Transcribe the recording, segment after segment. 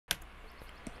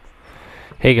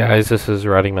Hey guys, this is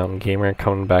Riding Mountain Gamer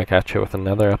coming back at you with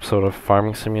another episode of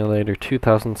Farming Simulator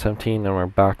 2017, and we're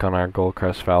back on our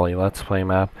Goldcrest Valley Let's Play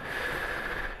map.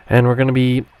 And we're going to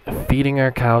be feeding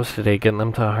our cows today, getting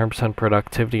them to 100%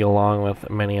 productivity along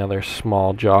with many other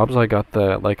small jobs. Like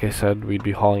I said, we'd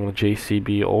be hauling the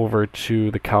JCB over to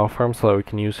the cow farm so that we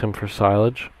can use him for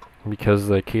silage, because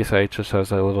the Case IH just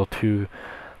has a little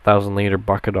 2,000 liter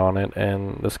bucket on it,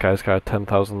 and this guy's got a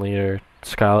 10,000 liter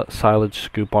silage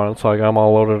scoop on it. So I got them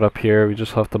all loaded up here. We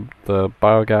just left the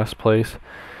biogas place,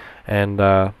 and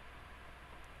yeah,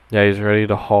 he's ready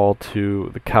to haul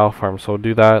to the cow farm. So we'll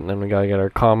do that, and then we gotta get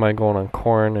our combine going on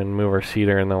corn and move our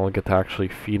seeder, and then we'll get to actually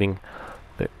feeding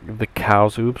the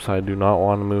cows. Oops, I do not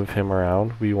want to move him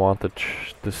around. We want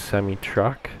the semi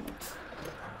truck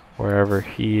wherever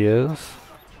he is.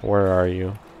 Where are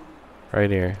you?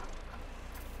 Right here.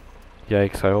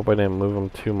 Yikes, I hope I didn't move him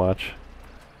too much.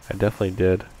 I definitely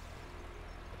did.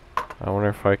 I wonder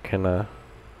if I can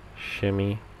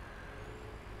shimmy.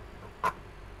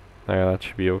 There, that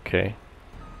should be okay.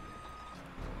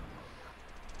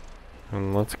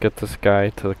 And let's get this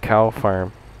guy to the cow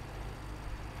farm.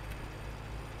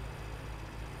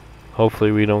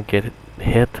 Hopefully we don't get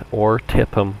hit or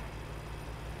tip him.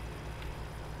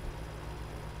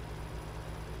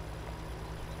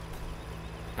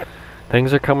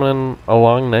 Things are coming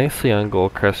along nicely on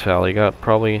Goldcrest Valley. Got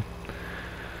probably,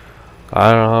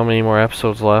 I don't know how many more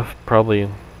episodes left. Probably,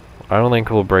 I don't think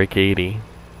we'll break 80.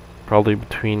 Probably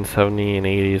between 70 and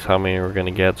 80 is how many we're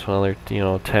gonna get. So another,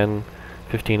 10,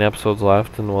 15 episodes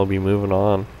left, and we'll be moving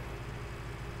on.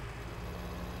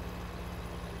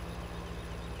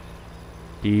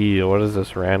 Eee, what is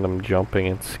this random jumping?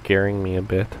 It's scaring me a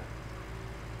bit.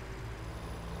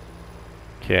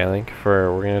 Okay, I think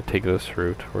we're gonna take this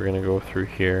route. We're gonna go through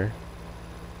here.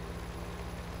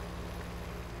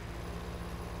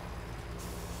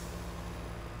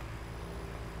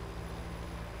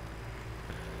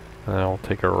 And then I'll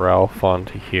take a Ralph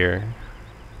onto here.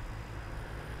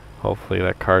 Hopefully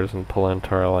that car doesn't pull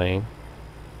into our lane.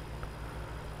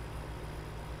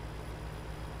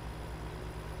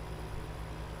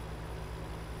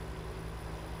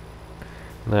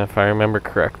 And if I remember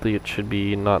correctly, it should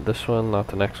be not this one, not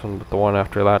the next one, but the one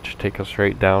after that should take us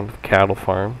right down to the cattle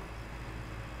farm.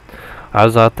 I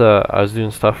was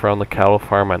doing stuff around the cattle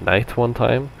farm at night one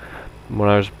time when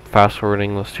I was fast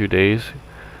forwarding those 2 days,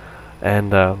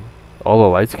 and all the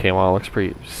lights came on. It looks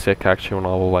pretty sick actually when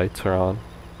all the lights are on.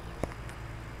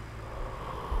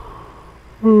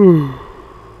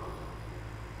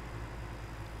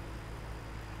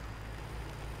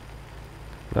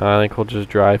 Now I think we'll just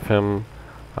drive him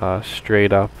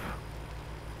straight up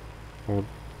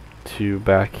to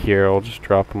back here. I'll just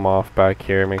drop him off back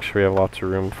here, make sure we have lots of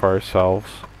room for ourselves.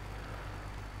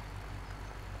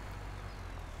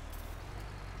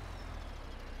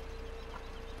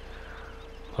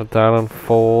 Let that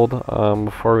unfold.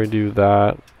 Before we do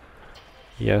that,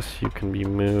 yes, you can be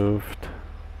moved.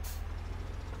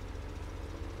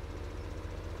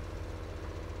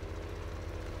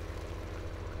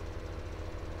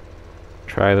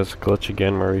 Try this glitch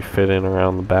again where we fit in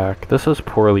around the back. This is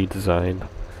poorly designed.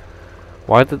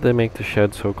 Why did they make the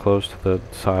shed so close to the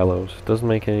silos? It doesn't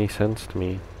make any sense to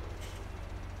me.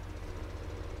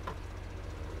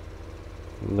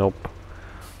 Nope.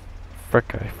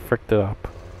 Frick, I fricked it up.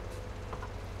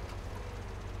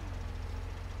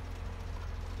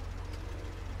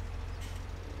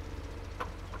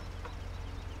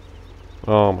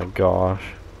 Oh my gosh.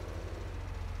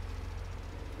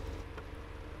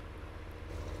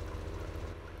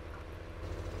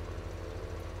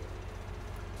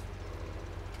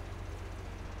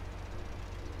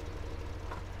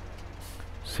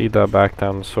 Seed that back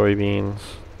down to soybeans.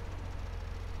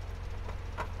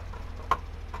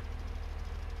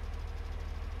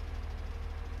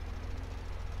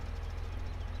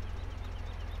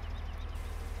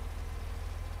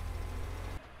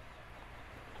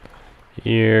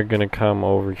 You're gonna come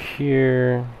over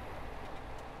here.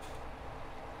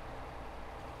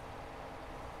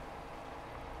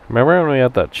 Remember when we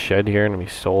had that shed here and we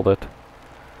sold it?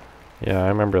 Yeah, I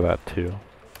remember that too.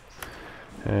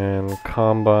 And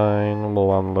combine,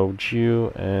 we'll unload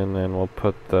you, and then we'll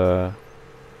put the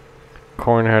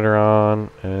corn header on,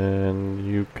 and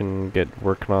you can get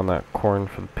working on that corn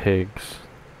for the pigs.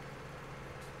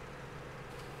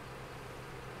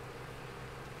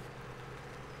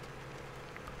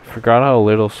 Forgot how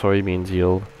little soybeans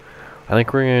yield. I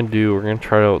think we're gonna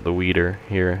try out the weeder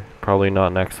here. Probably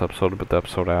not next episode, but the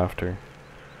episode after.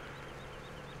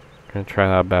 Gonna try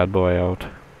that bad boy out.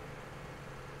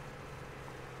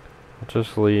 I'll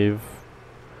just leave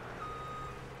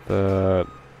the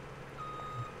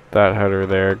that header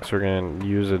there because we're going to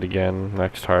use it again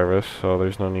next harvest, so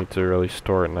there's no need to really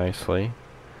store it nicely.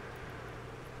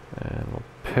 And we'll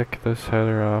pick this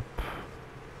header up.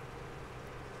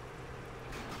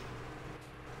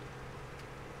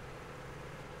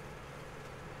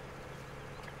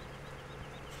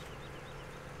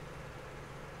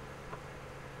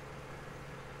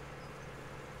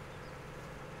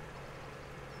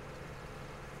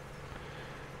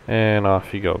 And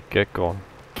off you go. Get going.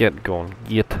 Get going.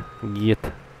 Get.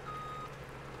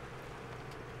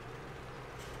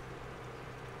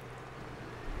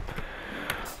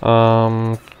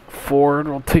 Ford.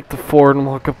 We'll take the Ford and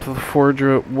walk up to the Ford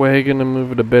wagon and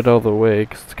move it a bit out of the way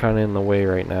because it's kind of in the way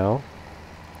right now.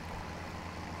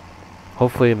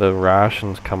 Hopefully the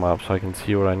rations come up so I can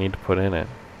see what I need to put in it.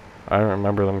 I don't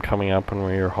remember them coming up when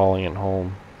we were hauling it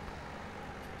home.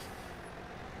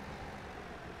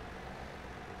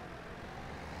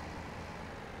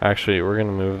 Actually, we're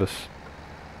gonna move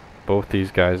both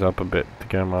these guys up a bit to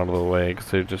get them out of the way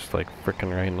because they're just like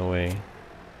frickin' right in the way.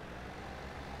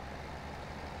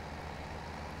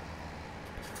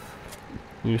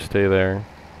 You stay there.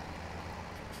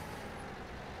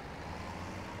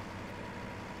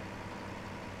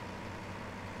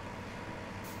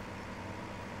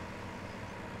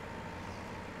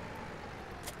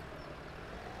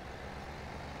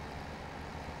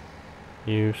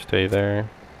 You stay there.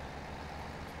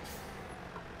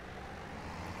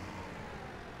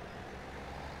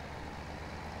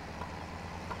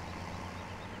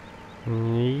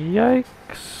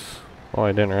 Yikes. Oh,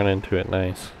 I didn't run into it.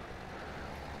 Nice.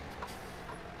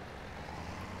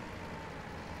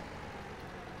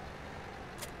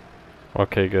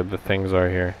 Okay, good. The things are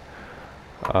here.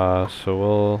 So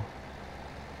we'll...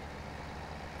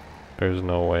 There's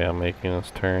no way I'm making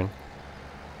this turn.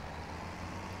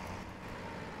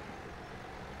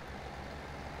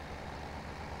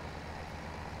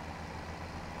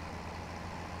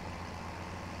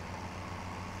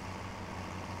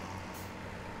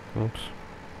 Oops.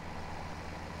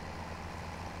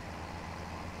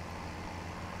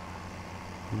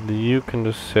 You can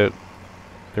just sit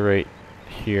right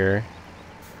here,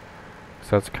 because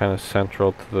that's kind of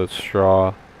central to the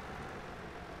straw,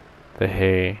 the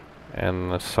hay,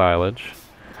 and the silage.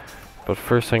 But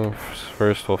first thing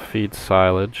first, we'll feed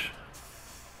silage,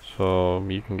 so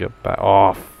you can get back.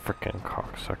 Oh, frickin'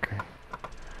 cocksucker.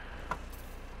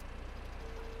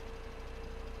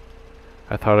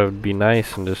 I thought it would be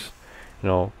nice and just, you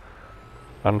know,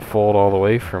 unfold all the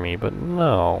way for me, but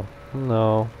no.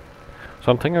 So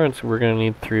I'm thinking we're going to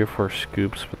need 3 or 4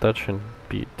 scoops, but that shouldn't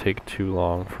take too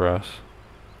long for us.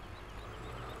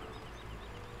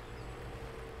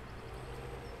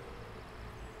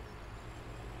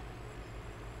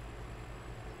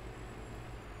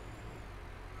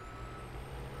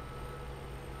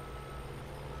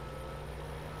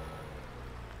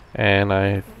 And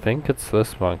I think it's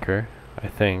this bunker. I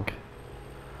think.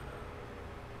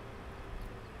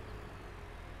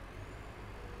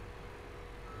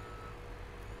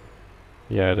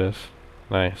 Yeah, it is.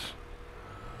 Nice.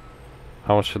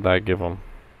 How much should that give them?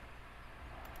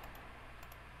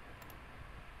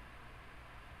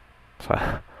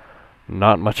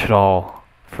 Not much at all.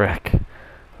 Frick.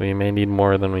 We may need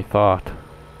more than we thought.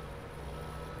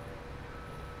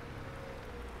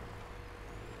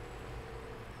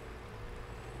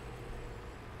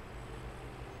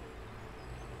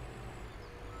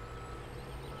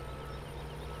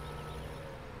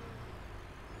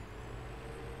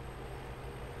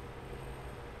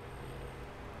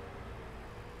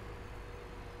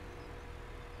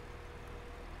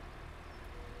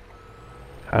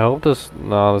 I hope this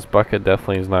bucket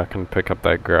definitely is not going to pick up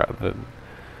the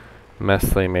mess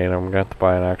they made. I'm going to have to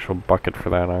buy an actual bucket for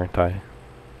that, aren't I?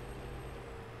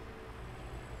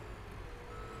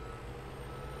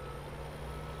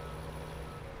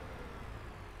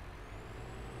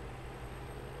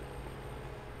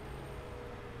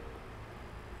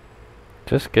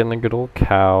 Just getting the good old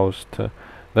cows to...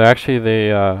 They're actually,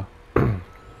 the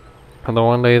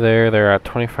one day they're at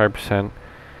 25%,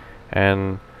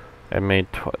 and they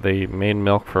made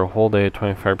milk for a whole day at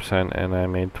 25%, and I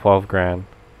made 12 grand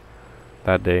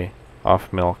that day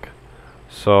off milk.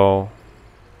 So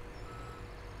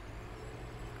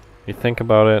you think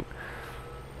about it,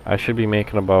 I should be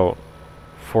making about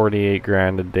 48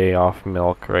 grand a day off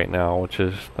milk right now,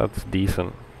 that's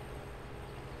decent.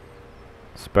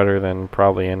 It's better than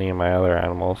probably any of my other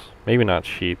animals. Maybe not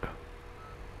sheep.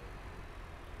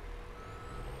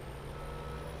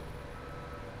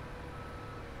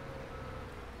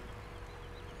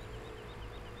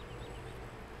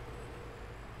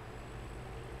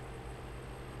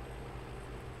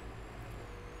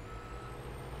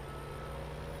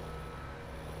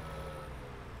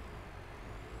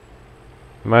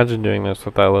 Imagine doing this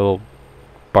with that little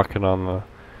bucket on the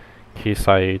case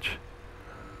IH.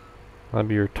 That'd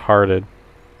be retarded.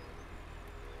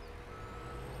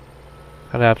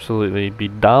 That'd absolutely be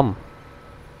dumb.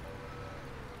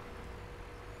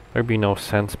 There'd be no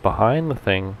sense behind the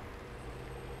thing.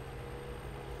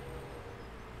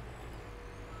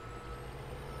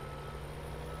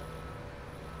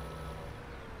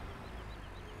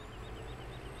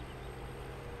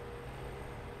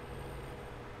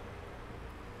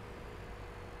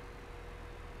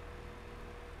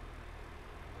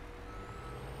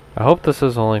 I hope this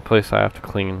is the only place I have to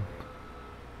clean.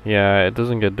 Yeah, it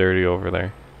doesn't get dirty over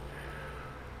there.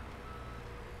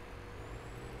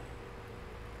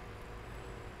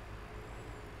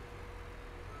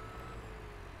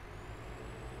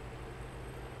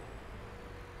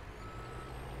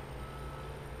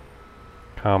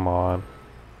 Come on.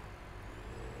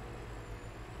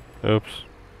 Oops.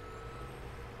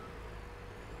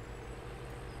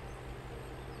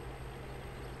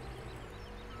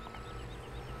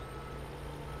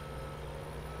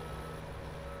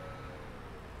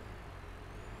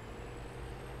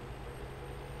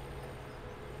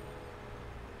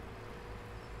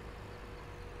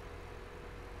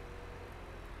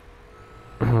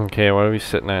 Okay, what are we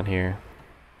sitting at here?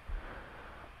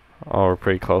 Oh, we're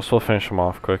pretty close. We'll finish them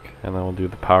off quick, and then we'll do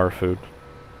the power food.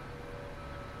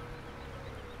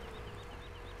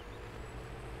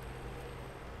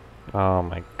 Oh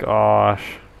my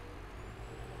gosh.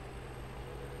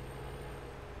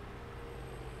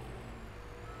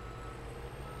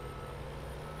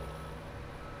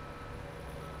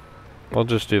 We'll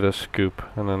just do the scoop,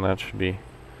 and then that should be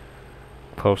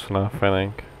close enough, I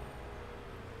think.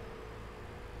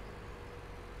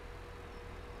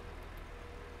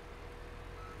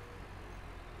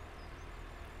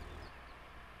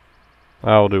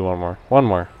 I'll do one more. One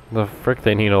more. The frick,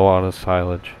 they need a lot of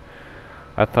silage.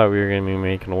 I thought we were going to be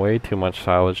making way too much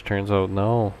silage. Turns out,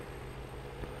 no.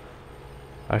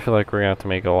 I feel like we're going to have to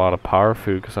make a lot of power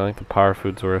food, because I think the power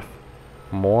food's worth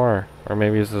more. Or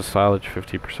maybe it's the silage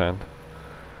 50%.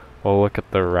 We'll look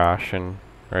at the ration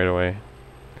right away.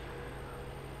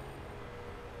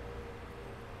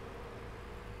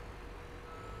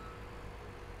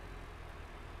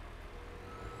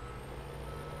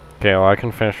 Okay, well I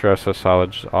can finish the rest of the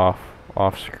silage off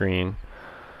screen.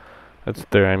 That's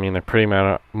there. I mean, they're pretty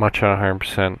much at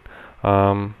 100%.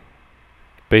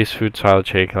 Base food silage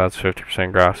shake, that's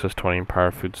 50%, grasses 20, and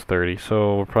power food's 30.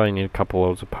 So we'll probably need a couple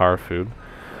loads of power food.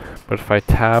 But if I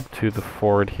tab to the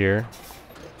forward here,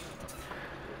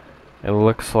 it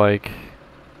looks like,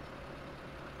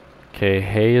 okay,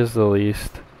 hay is the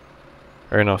least,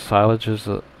 or no, silage is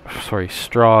the, sorry,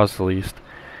 straw is the least,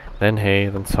 then hay,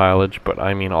 then silage. But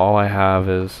I mean, all I have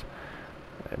is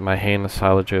my hay and the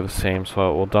silage are the same,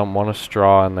 so we'll dump one of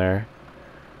straw in there.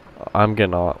 I'm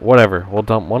getting all, whatever, we'll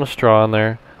dump one of straw in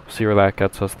there, see where that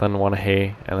gets us, then one of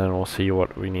hay, and then we'll see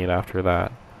what we need after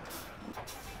that.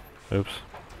 Oops.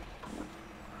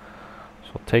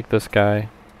 So we'll take this guy,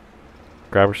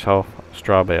 grab yourself a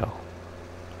straw bale.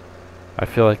 I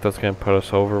feel like that's going to put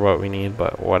us over what we need,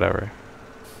 but whatever.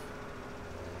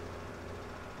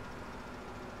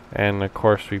 And of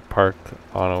course we parked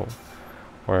on a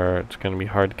where it's going to be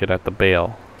hard to get at the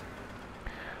bale.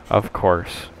 Of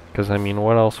course. Because I mean,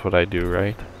 what else would I do,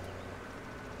 right?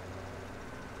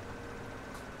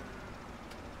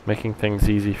 Making things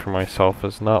easy for myself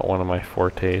is not one of my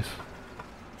fortes.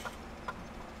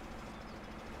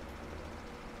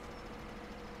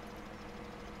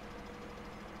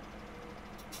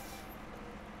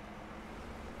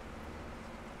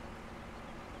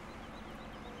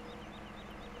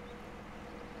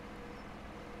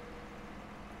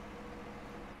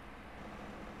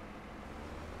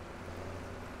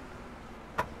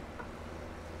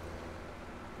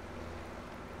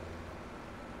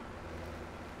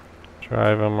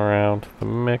 Drive them around to the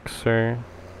mixer.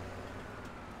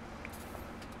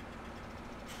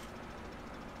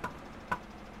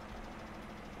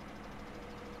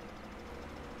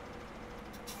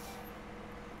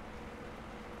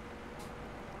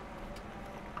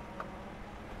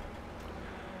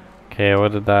 Okay,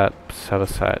 what did that set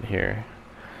us at here?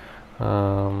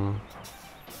 Oh,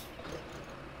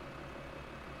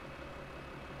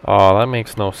 that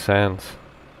makes no sense.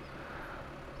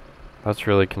 That's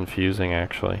really confusing,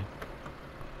 actually.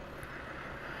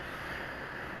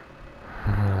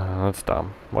 That's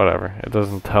dumb. Whatever. It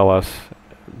doesn't tell us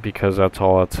because that's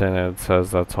all that's in it. It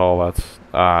says that's all that's...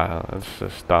 it's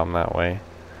just dumb that way.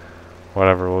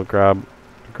 Whatever, we'll grab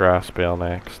the grass bale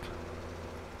next.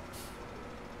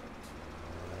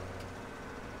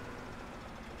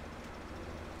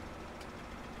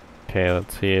 Okay,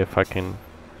 let's see if I can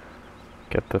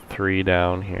get the 3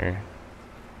 down here.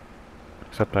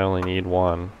 Except I only need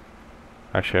 1.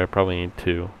 Actually, I probably need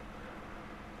 2.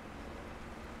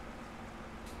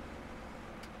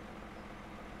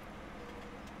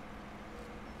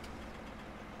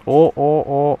 Oh, oh,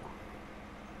 oh.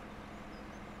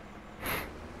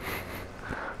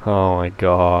 Oh my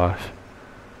gosh.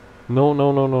 No,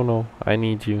 no, no, no, no. I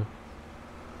need you.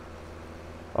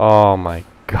 Oh my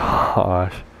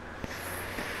gosh.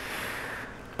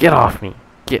 Get off me.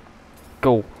 Get.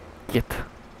 Go. Get.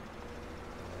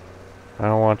 I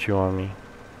don't want you on me.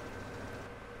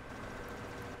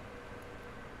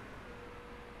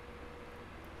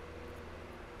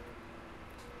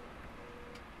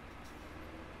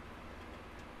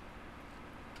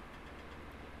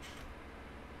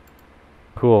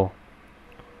 Cool.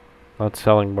 Not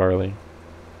selling barley.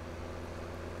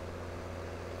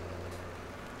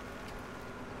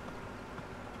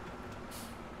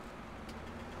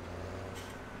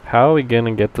 How are we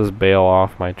gonna get this bale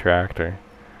off my tractor?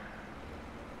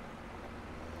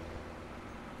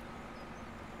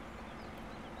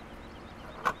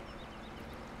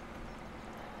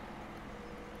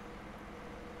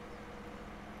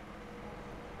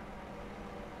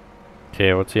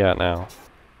 Okay, what's he at now?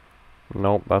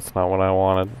 Nope, that's not what I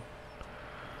wanted.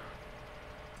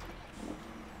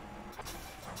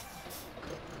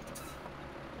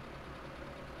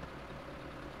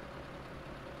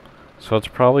 So it's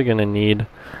probably gonna need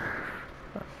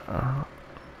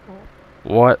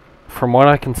from what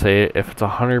I can say, if it's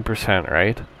 100%,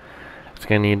 right? It's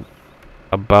gonna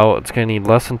need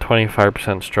less than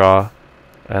 25% straw,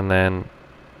 and then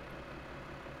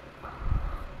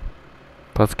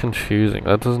that's confusing.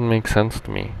 That doesn't make sense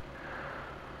to me.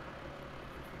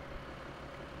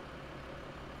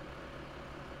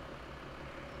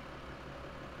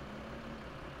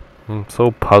 I'm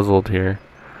so puzzled here.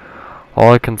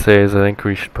 All I can say is I think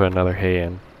we should put another hay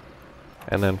in,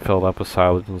 and then fill it up with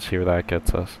silage and see where that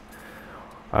gets us.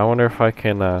 I wonder if I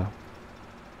can, if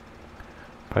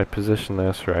I position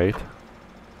this right.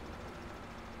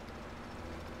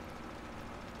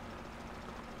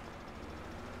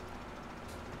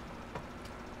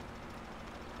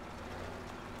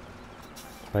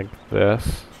 Like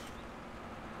this.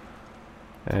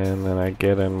 And then I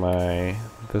get in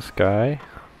this guy.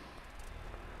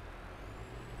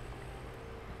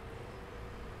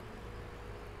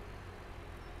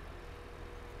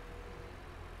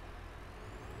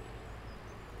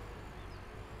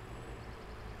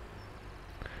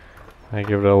 I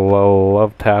give it a low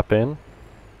love tap in.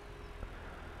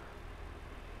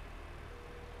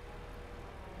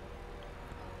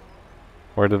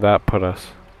 Where did that put us?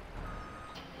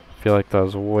 I feel like that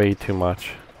was way too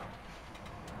much.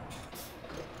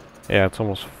 Yeah, it's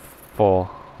almost full.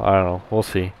 I don't know. We'll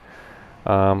see.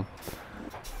 Where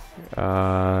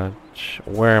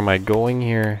am I going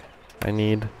here? I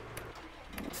need...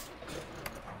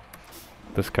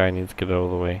 This guy needs to get out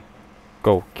of the way.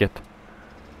 Go, get.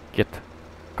 Get.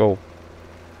 Go.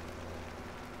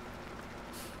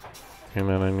 And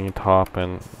then I need to hop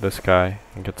in this guy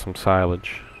and get some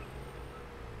silage.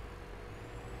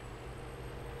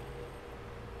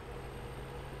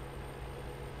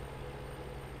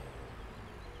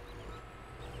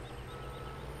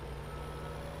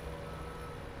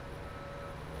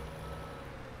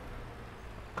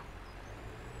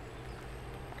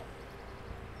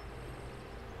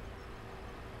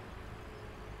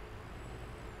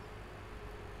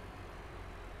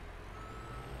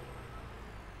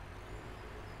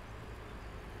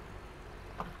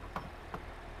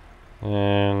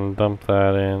 And dump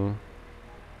that in.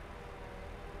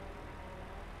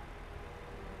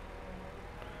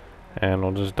 And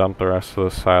we'll just dump the rest of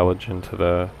the silage into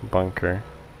the bunker.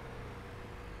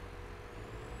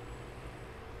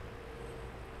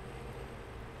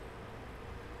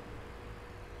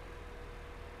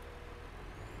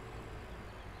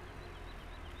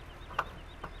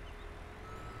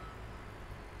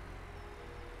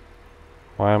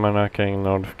 Why am I not getting a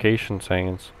notification saying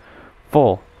it's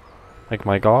full? Like,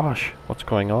 my gosh, what's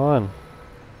going on?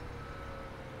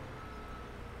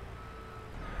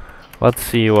 Let's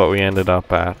see what we ended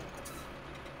up at.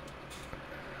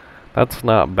 That's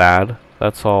not bad.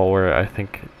 That's all where I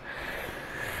think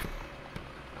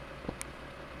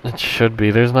it should be.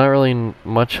 There's not really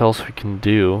much else we can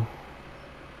do.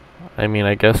 I mean,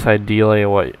 I guess ideally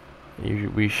what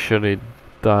we should have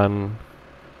done...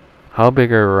 How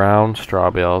big are round straw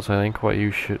bales? I think what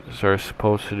you are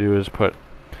supposed to do is put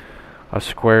a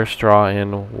square straw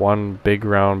in one big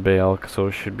round bale, so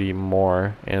it should be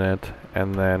more in it,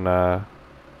 and then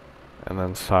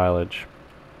silage.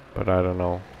 But I don't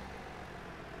know.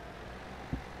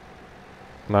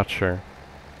 Not sure.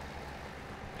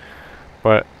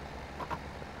 But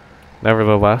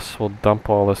nevertheless, we'll dump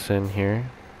all this in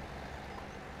here.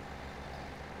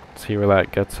 See where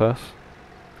that gets us.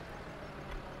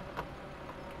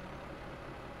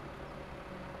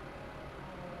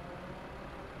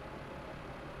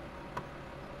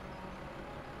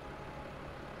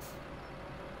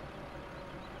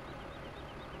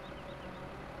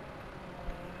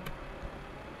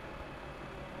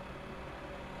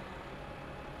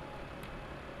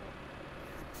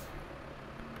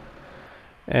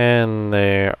 And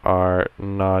they are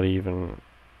not even...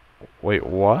 Wait,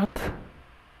 what?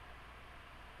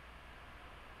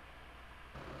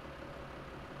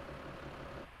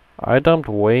 I dumped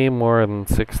way more than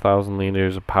 6,000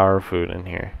 liters of power food in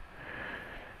here.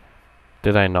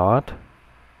 Did I not?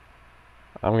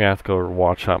 I'm gonna have to go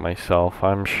watch that myself.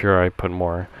 I'm sure I put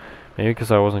more. Maybe because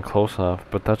I wasn't close enough,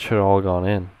 but that should have all gone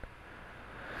in.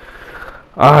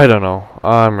 I don't know.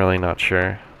 I'm really not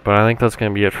sure. But I think that's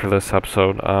going to be it for this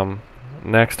episode.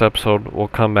 Next episode, we'll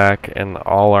come back and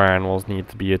all our animals need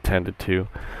to be attended to.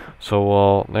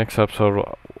 So next episode,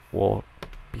 we'll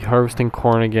be harvesting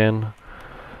corn again.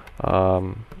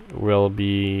 We'll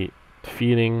be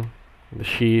feeding the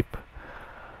sheep.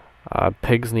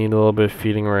 Pigs need a little bit of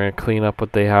feeding. We're going to clean up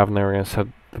what they have, and then we're going to set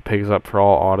the pigs up for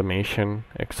all automation,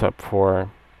 except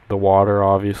for the water,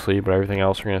 obviously, but everything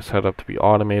else we're going to set up to be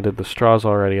automated. The straw's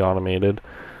already automated.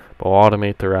 We'll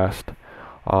automate the rest,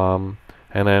 and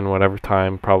then whatever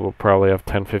time, probably have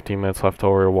 10-15 minutes left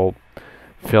over, we'll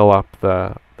fill up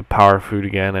the power food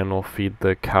again, and we'll feed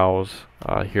the cows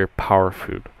here power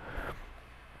food.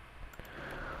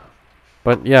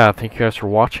 But yeah, thank you guys for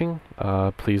watching.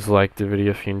 Please like the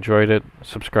video if you enjoyed it.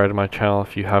 Subscribe to my channel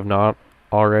if you have not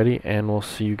already, and we'll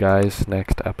see you guys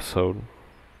next episode.